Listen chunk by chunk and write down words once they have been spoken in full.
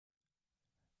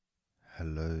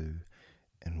hello,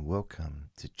 and welcome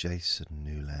to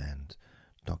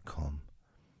jasonnewland.com.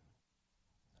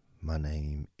 My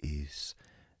name is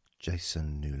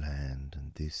Jason Newland,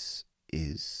 and this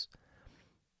is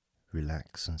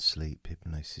Relax and Sleep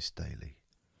Hypnosis Daily.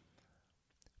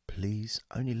 Please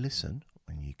only listen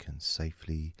when you can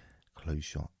safely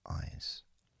close your eyes.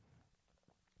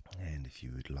 And if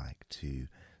you would like to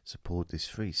support this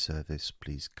free service,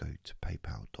 please go to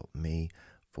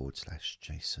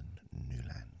paypal.me/Jason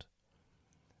Newland.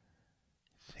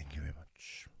 Thank you very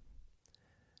much.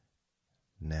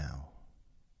 Now,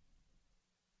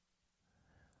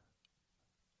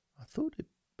 I thought I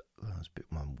was a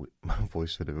bit, my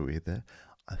voice went a bit weird there.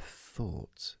 I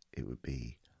thought it would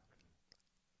be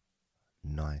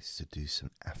nice to do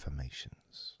some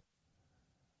affirmations.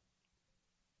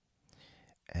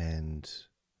 And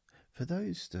for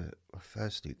those that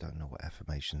firstly don't know what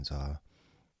affirmations are,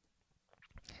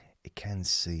 it can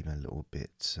seem a little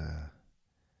bit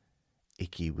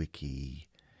icky-wicky,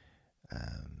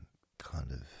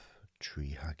 kind of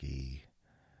tree-huggy,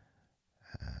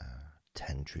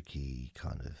 tantric-y,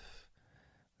 kind of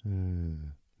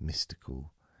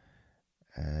mystical.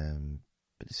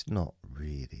 But it's not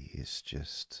really, it's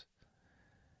just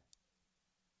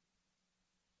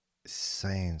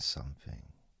saying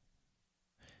something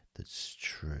that's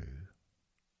true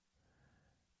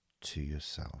to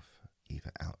yourself,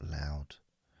 either out loud.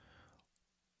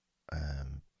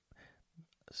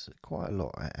 So quite a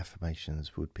lot of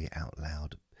affirmations would be out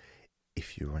loud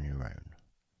if you're on your own,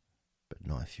 but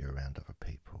not if you're around other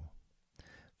people.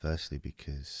 Firstly,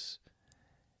 because,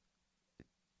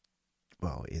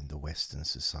 well, in the Western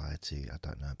society, I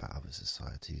don't know about other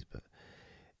societies, but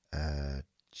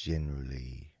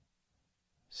generally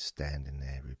standing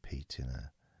there repeating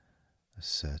a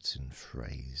certain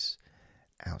phrase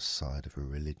outside of a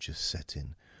religious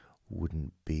setting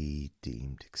wouldn't be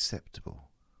deemed acceptable.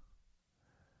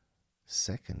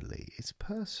 Secondly, it's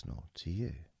personal to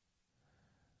you.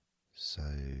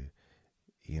 So,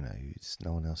 it's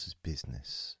no one else's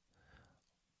business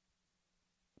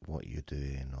what you're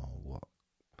doing or what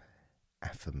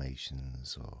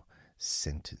affirmations or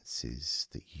sentences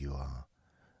that you are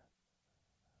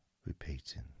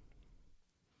repeating.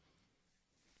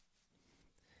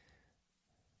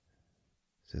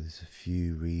 So there's a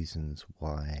few reasons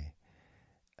why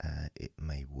it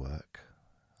may work.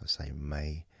 I say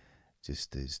may,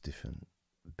 just there's different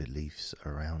beliefs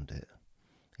around it.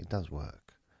 It does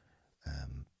work.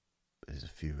 There's a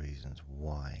few reasons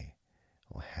why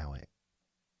or how it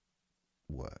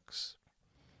works.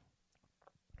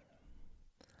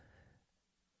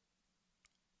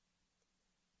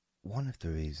 One of the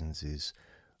reasons is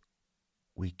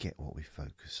we get what we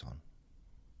focus on.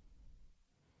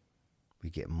 We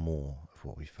get more of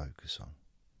what we focus on.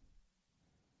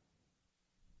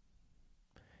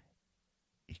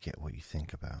 You get what you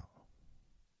think about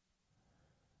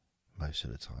most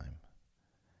of the time.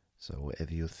 So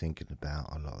whatever you're thinking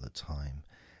about a lot of the time,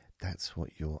 that's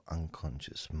what your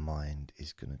unconscious mind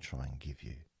is going to try and give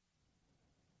you.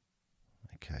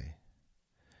 Okay?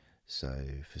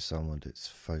 So for someone that's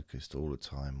focused all the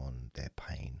time on their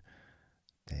pain,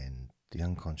 then the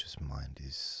unconscious mind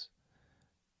is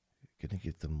going to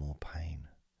give them more pain.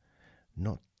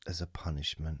 Not as a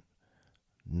punishment,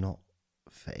 not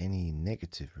for any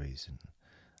negative reason,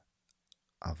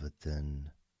 other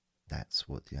than that's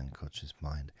what the unconscious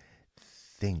mind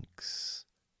thinks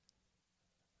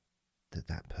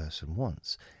that person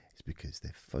wants. It's because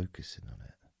they're focusing on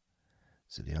it.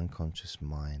 So the unconscious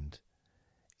mind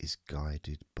is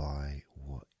guided by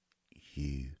what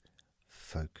you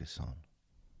focus on.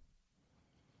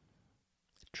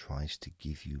 It tries to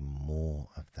give you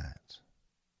more of that.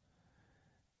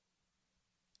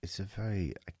 It's a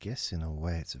very, I guess in a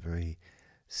way, it's a very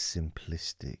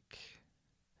simplistic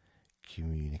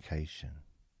communication.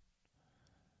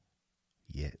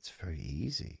 Yet it's very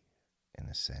easy in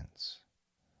a sense.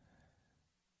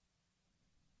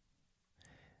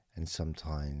 And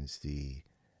sometimes the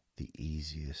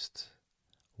easiest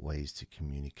ways to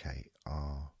communicate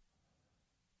are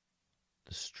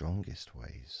the strongest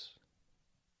ways.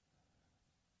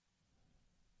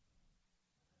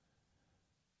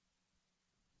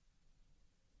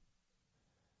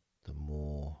 The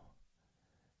more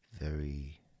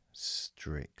very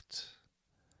strict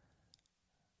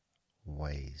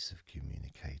ways of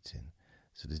communicating,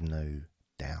 so there's no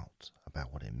doubt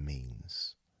about what it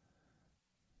means.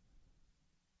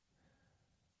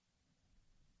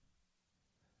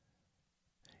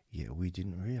 Yet we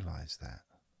didn't realize that,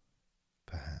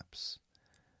 perhaps,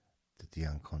 that the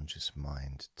unconscious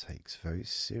mind takes very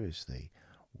seriously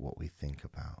what we think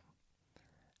about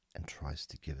and tries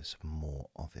to give us more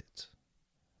of it.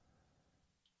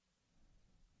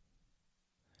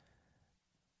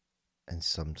 And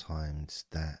sometimes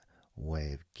that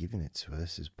way of giving it to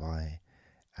us is by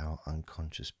our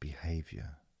unconscious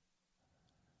behavior.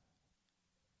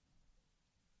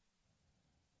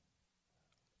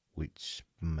 Which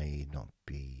may not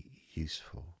be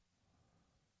useful.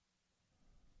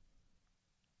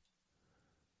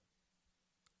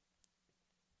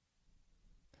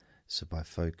 So by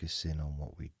focusing on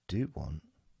what we do want,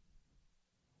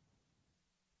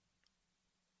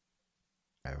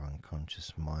 our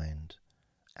unconscious mind,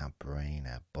 our brain,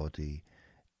 our body,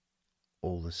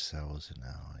 all the cells in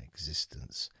our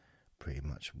existence pretty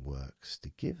much works to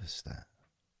give us that.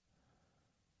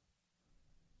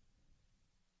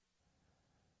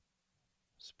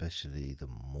 Especially the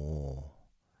more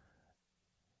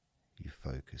you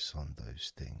focus on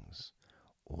those things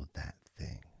or that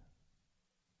thing.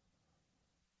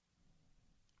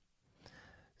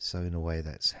 So in a way,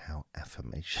 that's how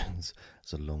affirmations,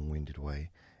 it's a long-winded way,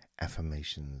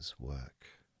 affirmations work.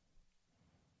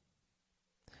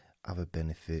 Other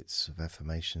benefits of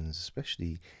affirmations,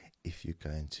 especially if you're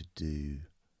going to do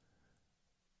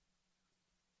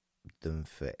them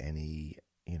for any,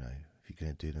 if you're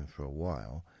going to do them for a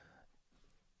while,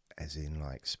 as in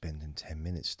like spending 10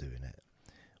 minutes doing it,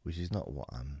 which is not what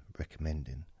I'm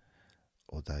recommending,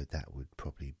 although that would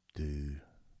probably do,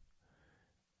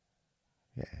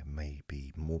 may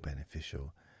be more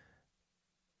beneficial,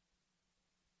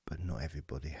 but not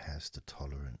everybody has the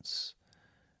tolerance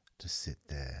to sit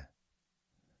there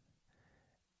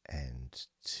and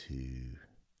to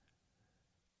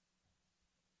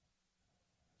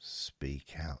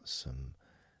speak out some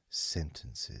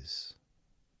sentences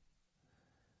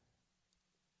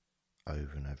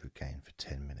over and over again for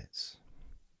 10 minutes,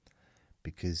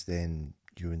 because then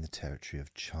you're in the territory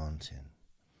of chanting.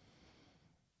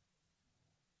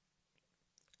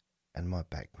 And my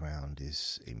background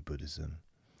is in Buddhism.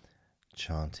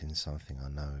 Chanting something I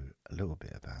know a little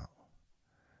bit about.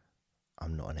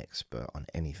 I'm not an expert on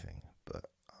anything, but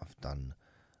I've done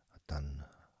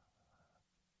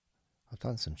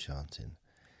some chanting,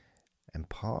 and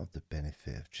part of the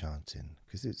benefit of chanting,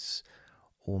 because it's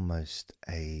almost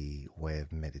a way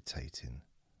of meditating,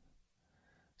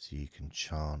 so you can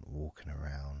chant walking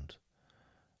around,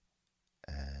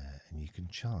 and you can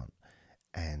chant,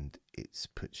 and it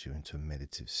puts you into a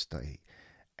meditative state.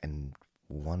 And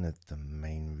one of the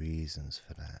main reasons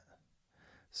for that,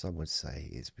 some would say,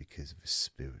 is because of a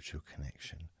spiritual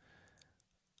connection,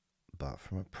 but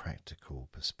from a practical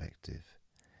perspective,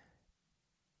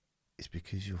 it's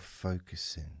because you're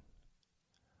focusing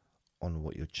on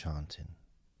what you're chanting.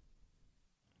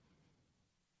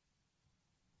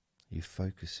 You're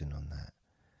focusing on that.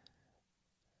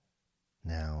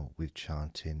 Now, with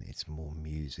chanting, it's more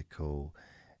musical,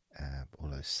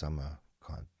 although some are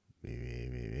kind of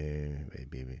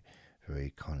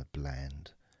very kind of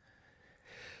bland.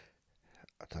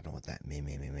 I don't know what that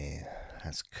means.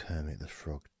 That's Kermit the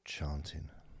Frog chanting.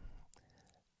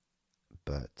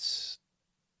 But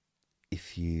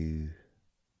if you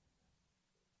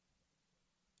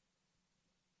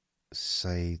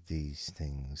say these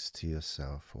things to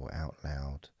yourself or out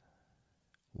loud,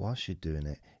 whilst you're doing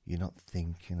it, you're not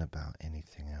thinking about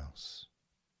anything else.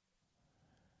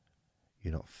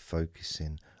 You're not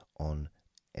focusing on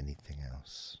anything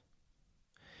else.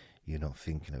 You're not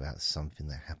thinking about something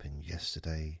that happened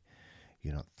yesterday.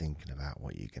 You're not thinking about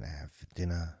what you're going to have for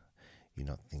dinner. You're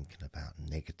not thinking about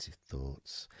negative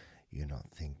thoughts. You're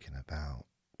not thinking about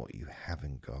what you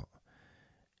haven't got.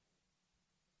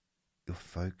 You're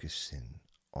focusing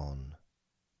on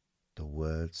the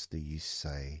words that you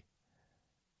say,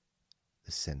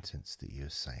 the sentence that you're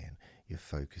saying. You're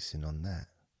focusing on that.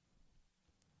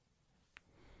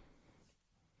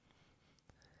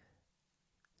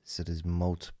 So there's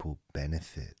multiple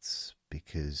benefits,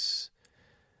 because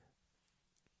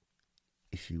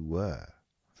if you were,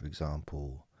 for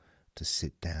example, to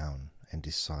sit down and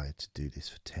decide to do this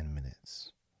for 10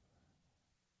 minutes,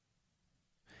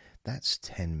 that's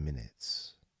 10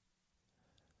 minutes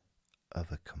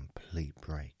of a complete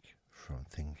break from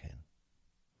thinking.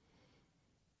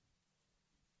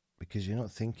 Because you're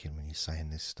not thinking when you're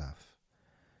saying this stuff.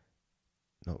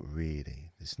 Not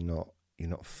really. You're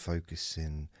not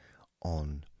focusing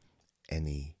on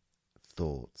any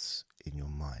thoughts in your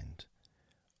mind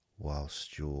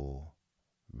whilst you're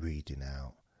reading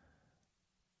out.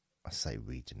 I say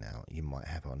reading out, you might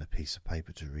have it on a piece of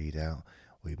paper to read out,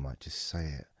 or you might just say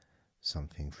it.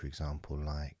 Something, for example,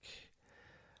 like,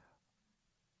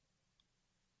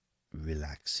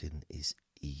 relaxing is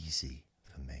easy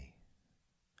for me.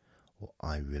 or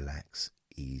I relax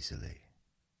easily.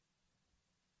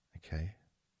 Okay?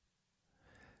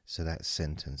 So that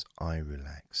sentence, I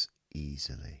relax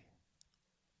easily,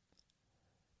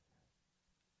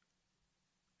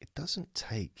 it doesn't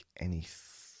take any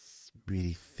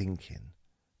really thinking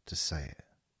to say it.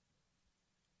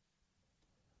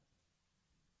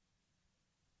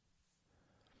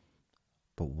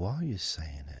 But while you're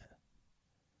saying it,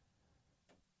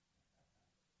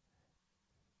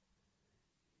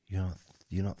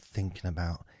 you're not thinking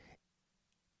about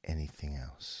anything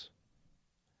else.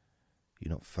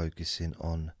 You're not focusing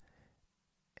on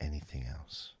anything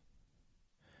else.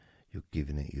 You're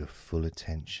giving it your full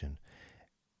attention.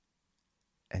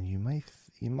 And you might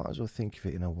as well think of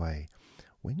it in a way,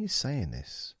 when you're saying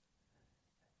this,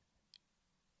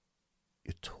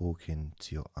 you're talking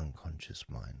to your unconscious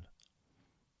mind.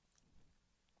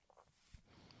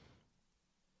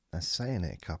 Now, saying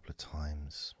it a couple of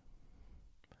times,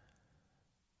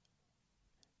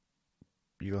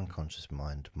 your unconscious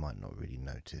mind might not really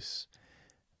notice,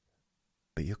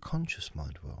 but your conscious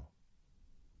mind will.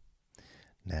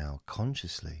 Now,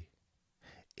 consciously,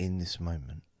 in this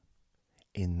moment,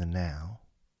 in the now,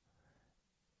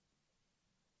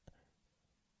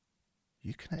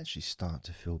 you can actually start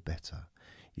to feel better.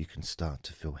 You can start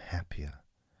to feel happier.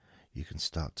 You can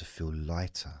start to feel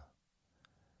lighter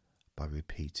by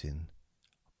repeating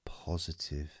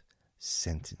positive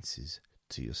sentences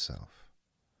to yourself.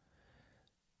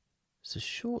 So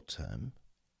short term,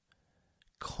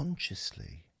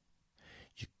 consciously,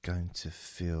 you're going to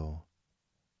feel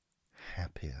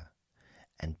happier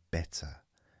and better,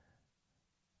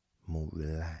 more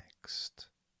relaxed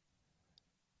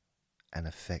and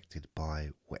affected by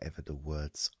whatever the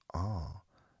words are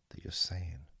that you're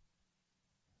saying.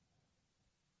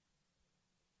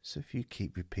 So if you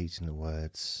keep repeating the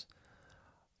words,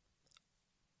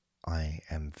 I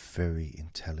am very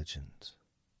intelligent,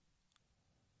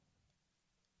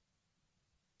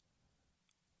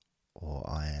 or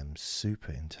I am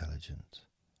super intelligent,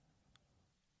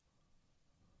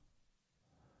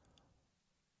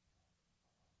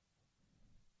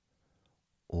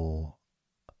 or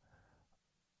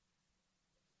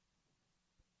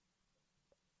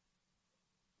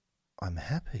I'm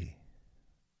happy,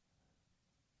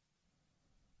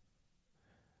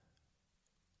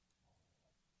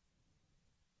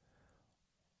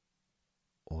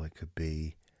 or it could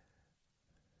be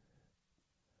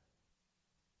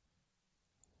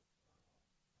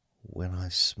when I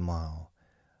smile,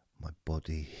 my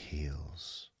body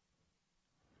heals.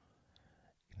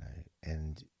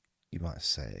 And you might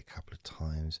say it a couple of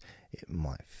times, it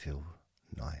might feel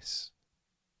nice.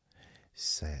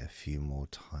 Say it a few more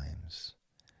times,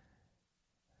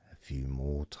 a few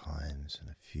more times, and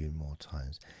a few more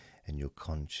times, and your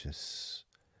conscious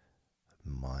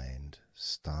mind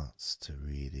starts to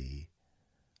really,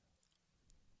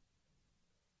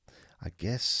 I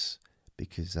guess,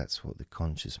 because that's what the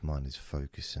conscious mind is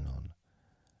focusing on,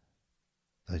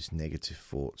 those negative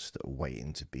thoughts that are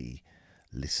waiting to be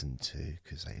listened to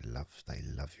because they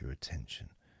love your attention.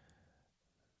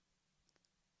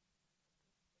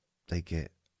 They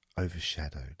get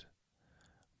overshadowed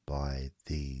by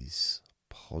these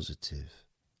positive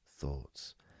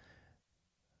thoughts,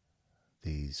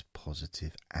 these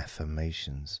positive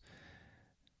affirmations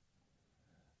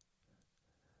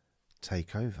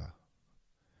take over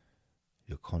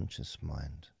your conscious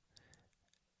mind,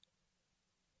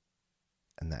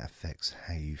 and that affects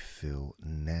how you feel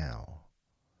now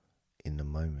in the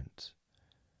moment.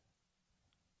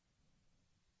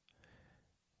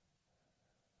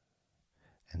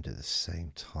 And at the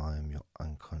same time, your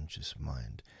unconscious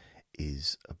mind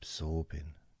is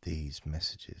absorbing these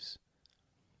messages.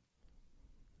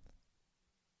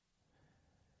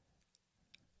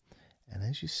 And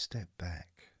as you step back,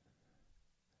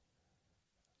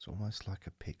 it's almost like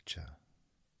a picture.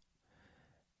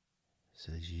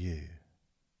 So there's you,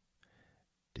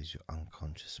 there's your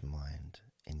unconscious mind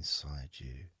inside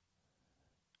you.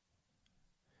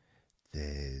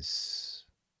 There's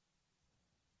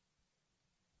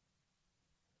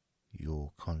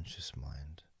your conscious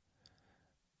mind,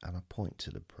 and I point to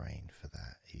the brain for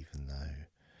that, even though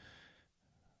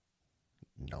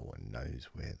no one knows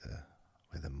where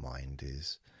the mind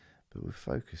is, but we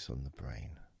focus on the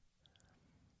brain.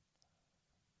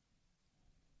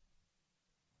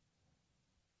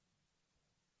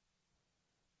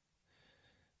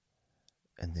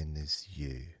 And then there's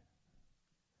you,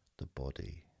 the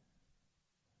body.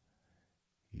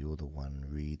 You're the one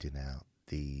reading out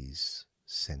these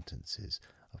sentences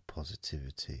of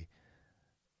positivity,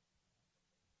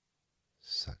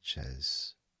 such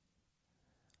as,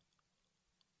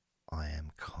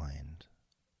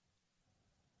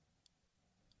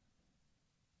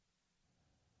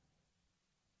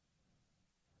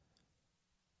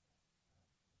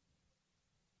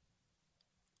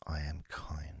 I am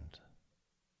kind.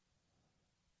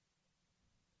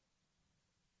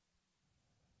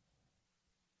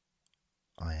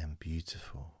 I am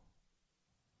beautiful.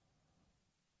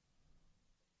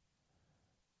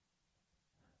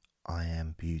 I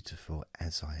am beautiful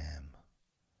as I am.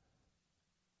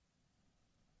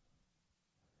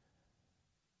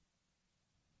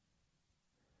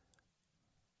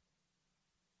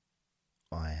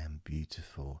 I am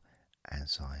beautiful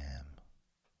as I am.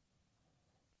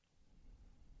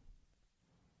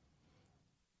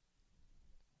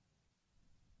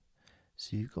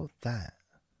 So you've got that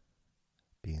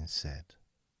being said.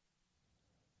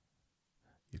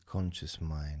 Your conscious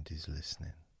mind is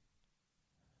listening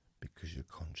because you're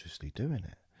consciously doing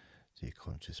it. So your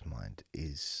conscious mind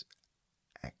is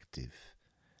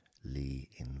actively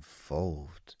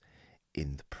involved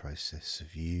in the process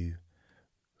of you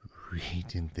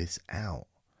reading this out.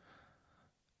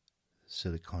 So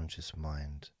the conscious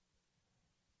mind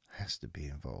has to be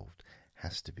involved,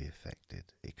 has to be affected.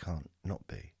 It can't not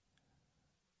be.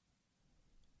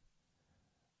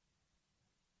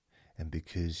 And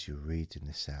because you're reading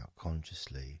this out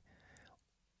consciously,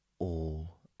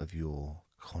 all of your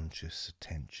conscious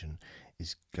attention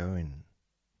is going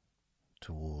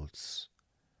towards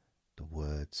the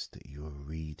words that you are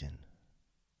reading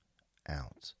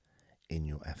out in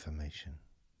your affirmation.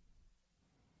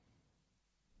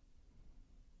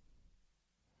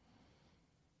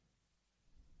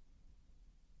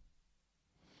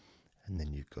 And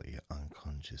then you've got your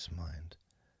unconscious mind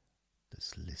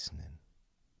that's listening,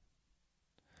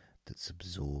 that's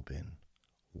absorbing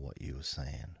what you're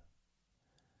saying,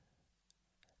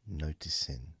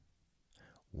 noticing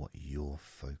what you're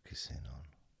focusing on.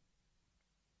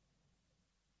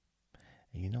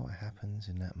 And you know what happens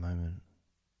in that moment?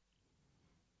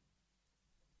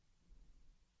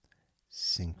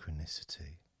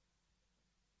 Synchronicity.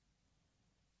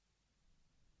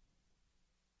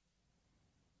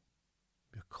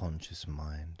 Your conscious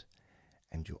mind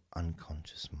and your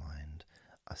unconscious mind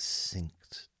are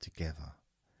synced together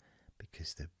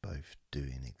because they're both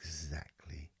doing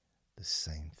exactly the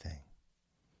same thing.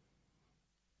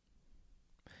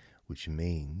 Which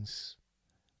means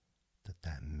that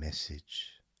that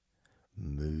message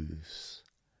moves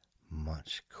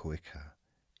much quicker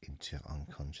into your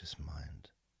unconscious mind.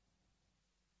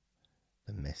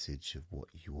 The message of what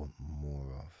you want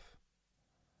more of.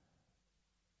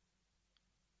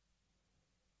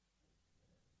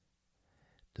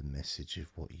 The message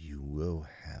of what you will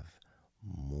have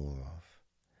more of,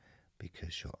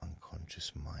 because your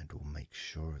unconscious mind will make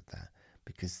sure of that,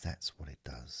 because that's what it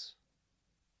does.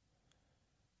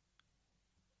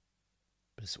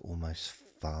 But it's almost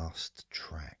fast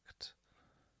tracked.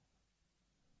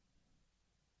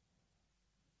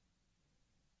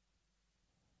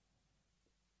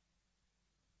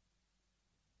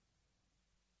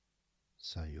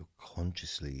 So you're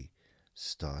consciously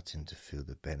starting to feel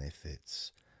the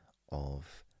benefits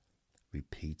of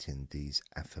repeating these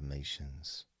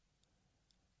affirmations.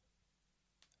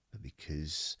 But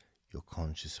because your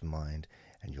conscious mind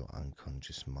and your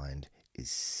unconscious mind is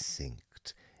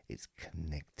synced, it's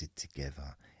connected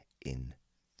together in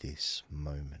this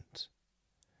moment.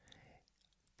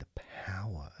 The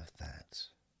power of that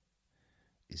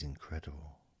is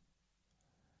incredible.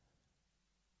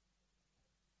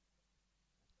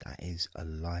 That is a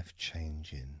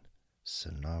life-changing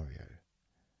scenario,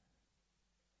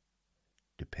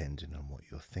 depending on what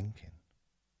you're thinking,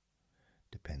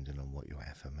 depending on what your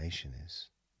affirmation is.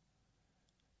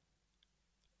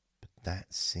 But that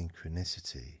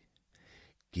synchronicity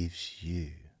gives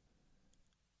you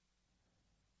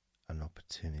an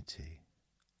opportunity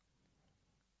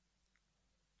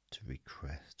to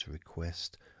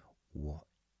request what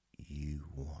you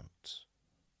want.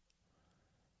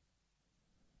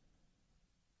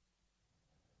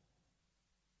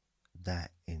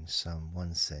 That, in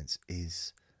one sense,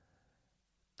 is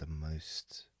the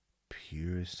most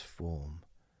purest form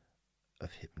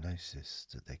of hypnosis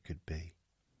that there could be.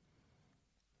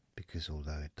 Because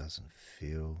although it doesn't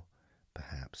feel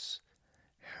perhaps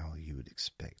how you would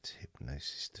expect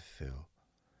hypnosis to feel,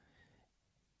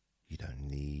 you don't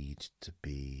need to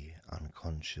be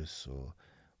unconscious or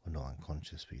not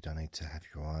unconscious, but you don't need to have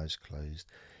your eyes closed.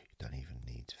 You don't even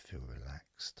need to feel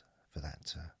relaxed for that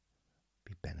to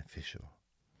be beneficial.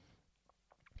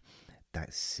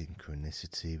 That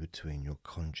synchronicity between your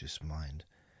conscious mind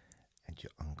and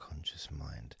your unconscious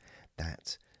mind,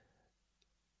 that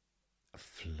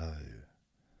flow,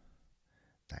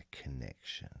 that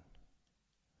connection,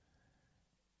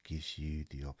 gives you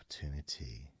the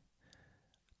opportunity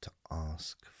to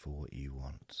ask for what you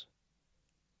want.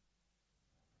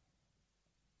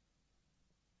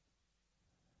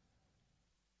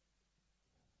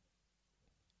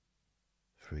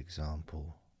 for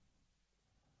example,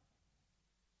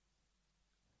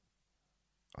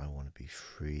 I want to be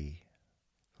free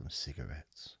from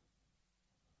cigarettes.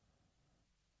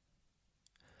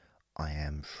 I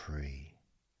am free.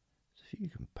 So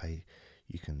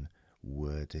you can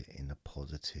word it in a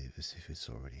positive as if it's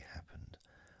already happened.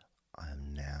 I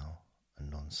am now a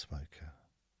non-smoker.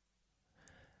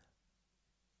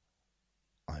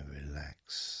 I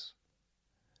relax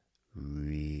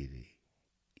really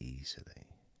easily.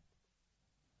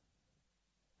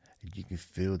 And you can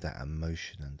feel that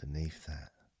emotion underneath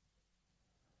that.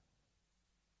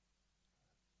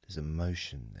 There's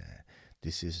emotion there.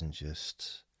 This isn't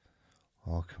just,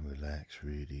 oh, I can relax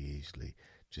really easily,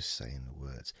 just saying the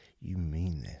words. You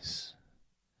mean this.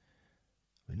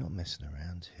 We're not messing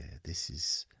around here. This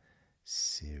is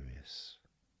serious.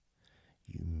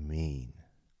 You mean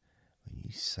when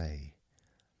you say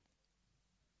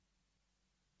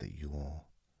that you're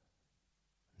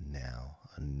now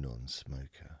a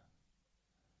non-smoker,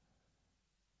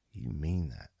 you mean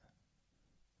that.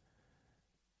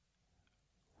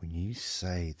 When you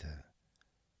say that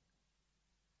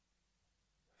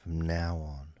from now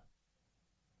on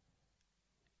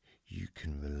you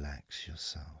can relax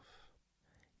yourself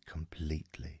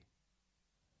completely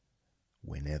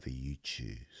whenever you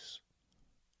choose,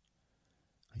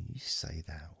 and you say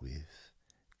that with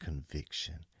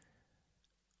conviction,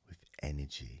 with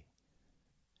energy,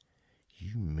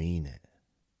 you mean it.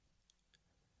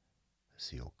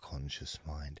 So your conscious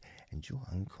mind and your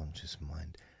unconscious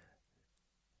mind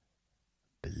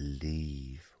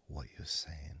believe what you're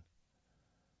saying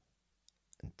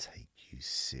and take you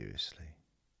seriously,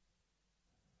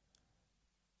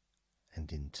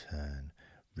 and in turn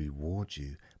reward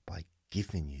you by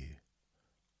giving you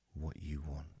what you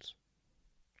want,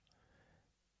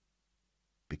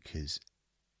 because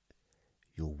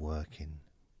you're working,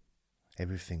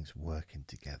 everything's working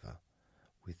together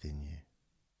within you,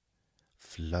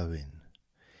 flowing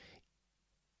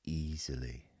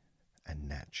easily and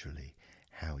naturally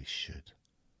how it should.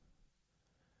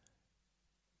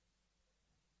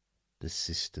 The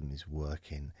system is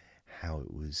working how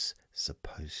it was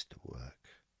supposed to work.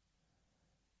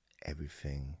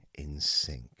 Everything in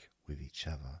sync with each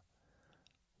other,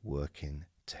 working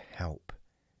to help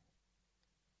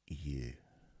you.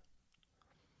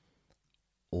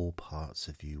 All parts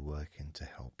of you working to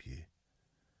help you.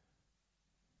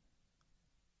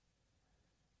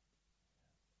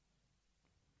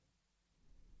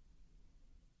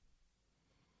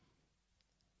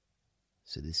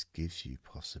 So this gives you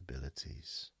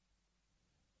possibilities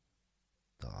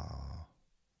that are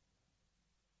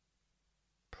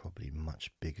probably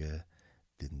much bigger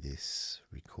than this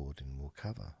recording will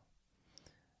cover,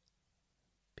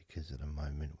 because at the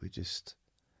moment we're just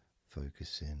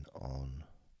focusing on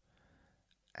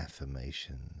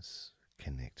affirmations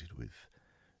connected with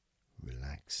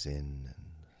relaxing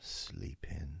and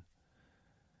sleeping.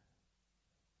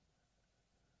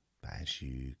 But as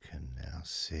you can now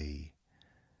see,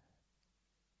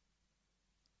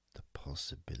 the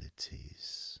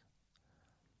possibilities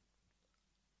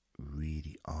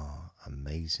really are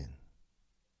amazing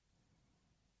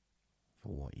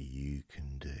for what you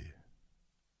can do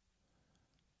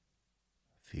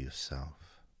for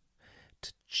yourself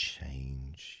to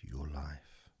change your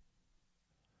life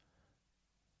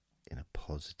in a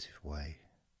positive way.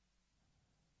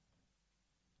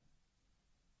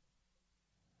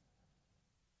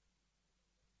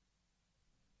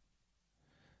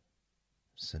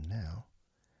 So now,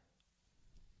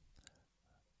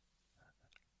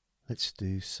 let's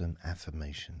do some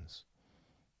affirmations.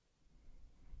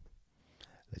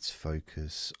 Let's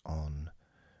focus on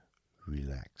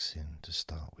relaxing to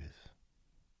start with.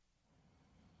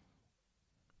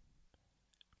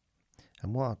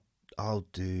 And what I'll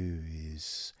do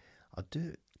is, I'll do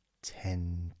it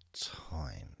 10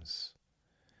 times.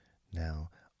 Now,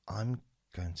 I'm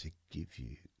going to give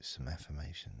you some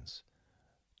affirmations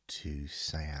to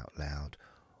say out loud,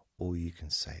 or you can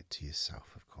say it to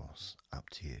yourself, of course, up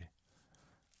to you.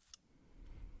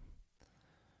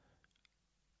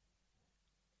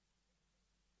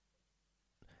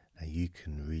 Now you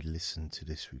can re-listen to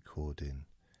this recording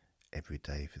every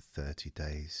day for 30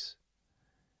 days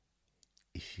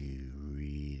if you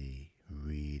really,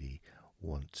 really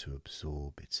want to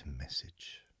absorb its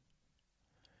message.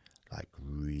 Like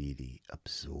really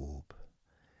absorb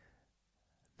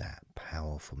that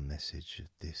powerful message of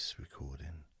this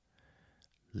recording.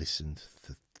 Listen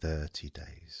for 30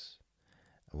 days.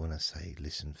 And when I say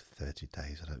listen for 30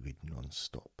 days, I don't mean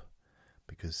non-stop,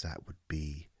 because that would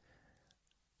be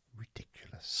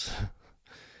ridiculous.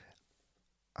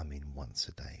 I mean once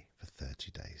a day for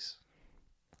 30 days.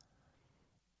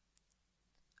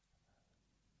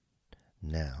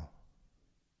 Now,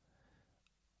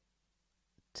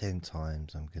 10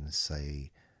 times I'm going to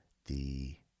say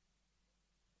the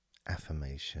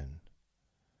affirmation,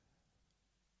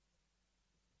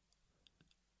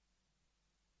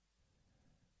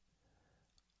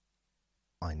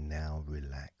 I now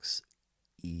relax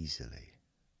easily.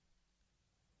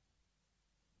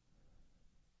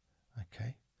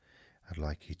 Okay? I'd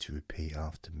like you to repeat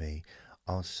after me.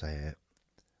 I'll say it.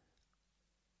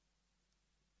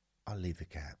 I'll leave a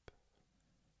gap.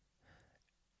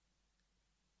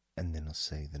 And then I'll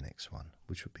say the next one,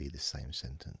 which will be the same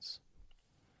sentence.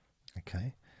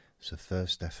 Okay? So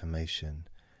first affirmation,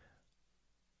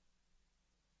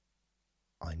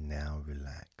 I now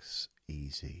relax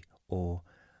easy, or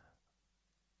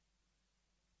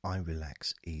I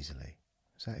relax easily.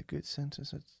 Is that a good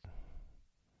sentence?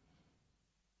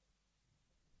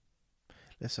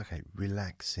 Okay,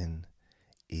 relaxing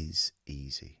is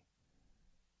easy.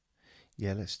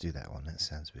 Yeah, let's do that one. That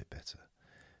sounds a bit better.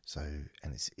 So,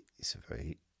 and it's a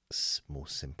very more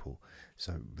simple.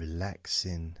 So,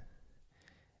 relaxing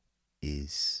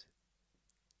is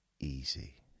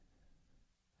easy.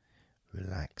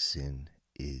 Relaxing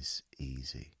is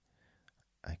easy.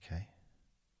 Okay.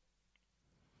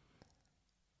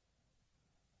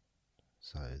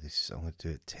 So I'm going to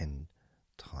do it 10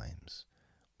 times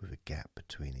with a gap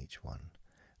between each one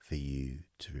for you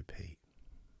to repeat.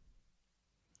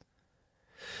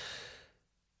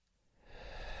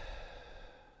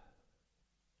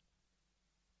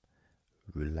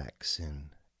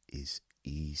 Relaxing is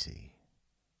easy.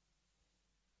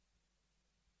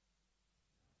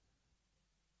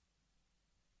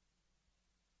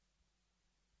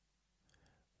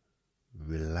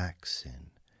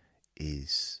 Relaxing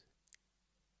is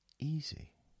easy.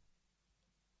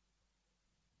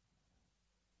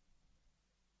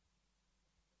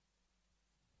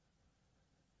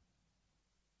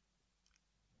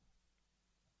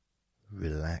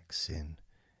 Relaxing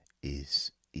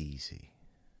is easy.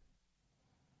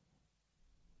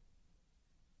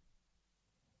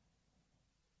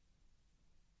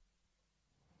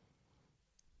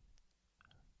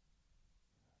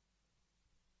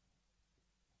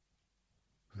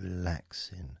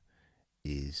 Relaxing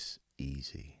is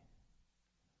easy.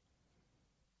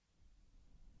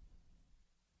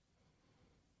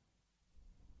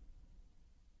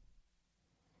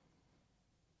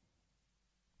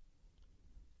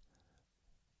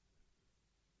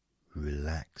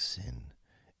 Relaxing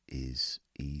is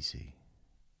easy.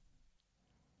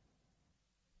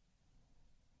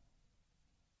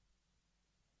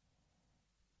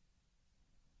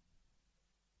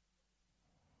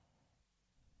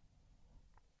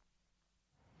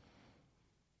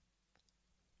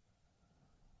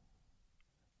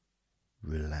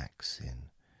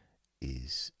 Relaxing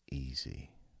is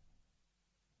easy.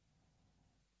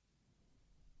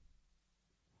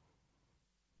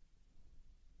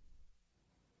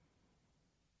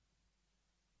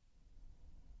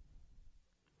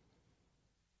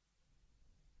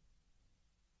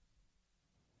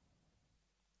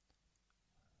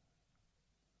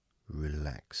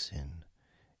 Relaxing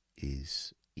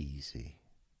is easy.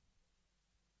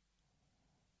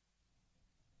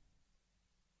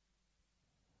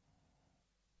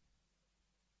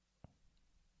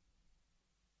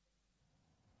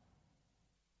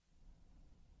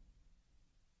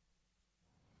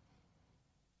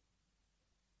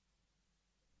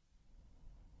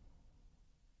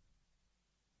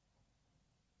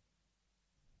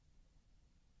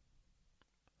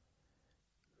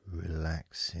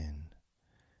 Relaxing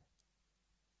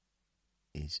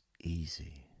is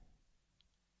easy.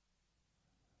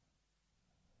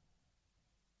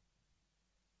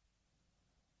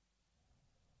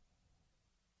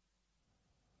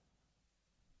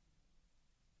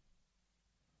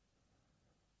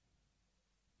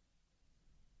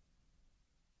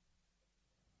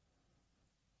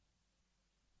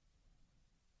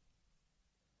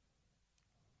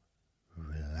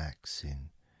 Relaxing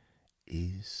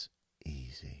is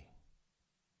easy.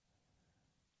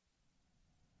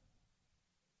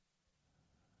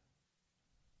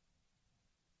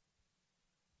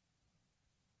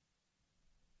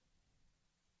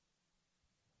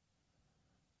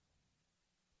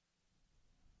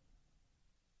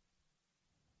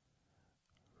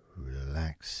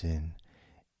 Relaxing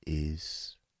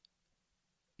is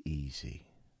easy.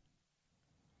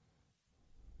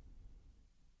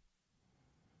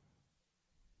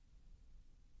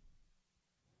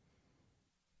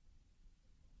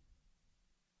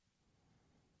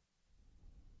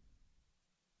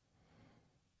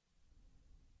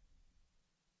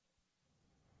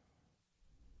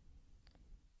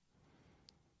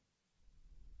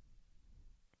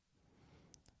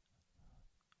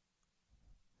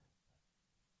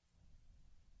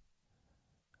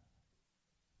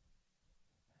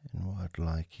 I'd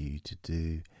like you to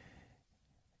do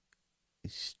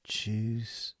is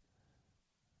choose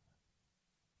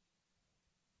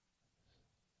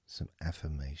some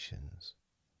affirmations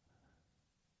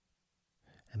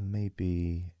and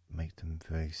maybe make them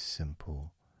very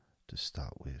simple to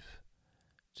start with,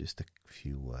 just a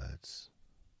few words.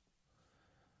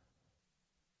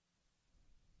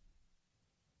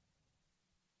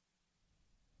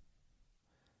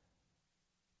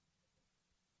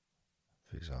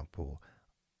 For example,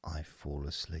 I fall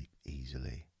asleep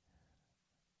easily.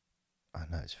 I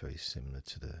know it's very similar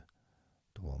to the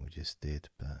one we just did,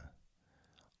 but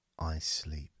I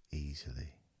sleep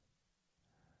easily.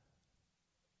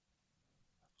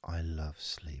 I love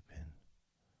sleeping.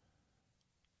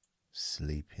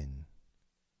 Sleeping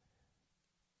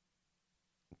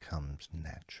comes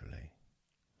naturally.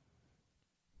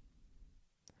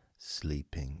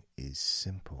 Sleeping is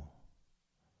simple.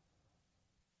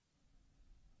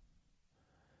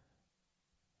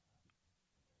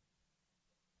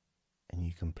 And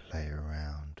you can play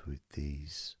around with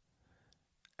these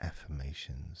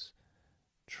affirmations,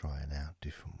 trying out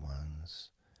different ones.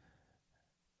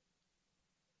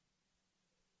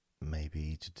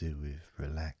 Maybe to do with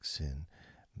relaxing,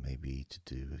 maybe to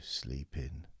do with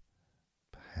sleeping,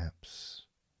 perhaps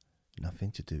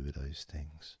nothing to do with those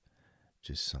things,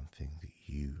 just something that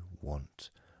you want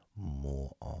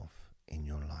more of in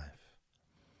your life.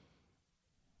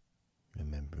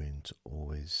 Remembering to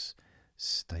always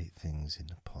state things in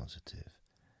the positive,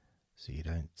 so you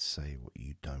don't say what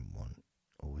you don't want,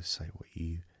 always say what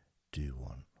you do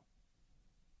want.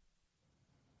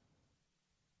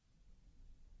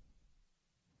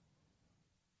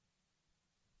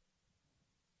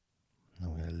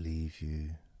 I'm going to leave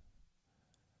you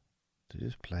to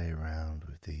just play around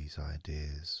with these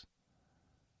ideas.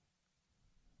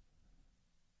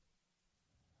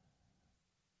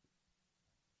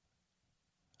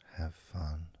 Have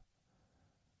fun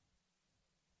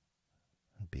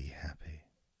and be happy.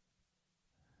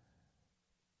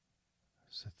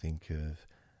 So think of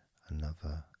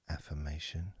another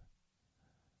affirmation.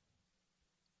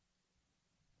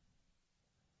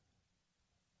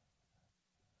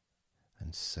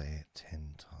 And say it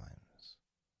 10 times.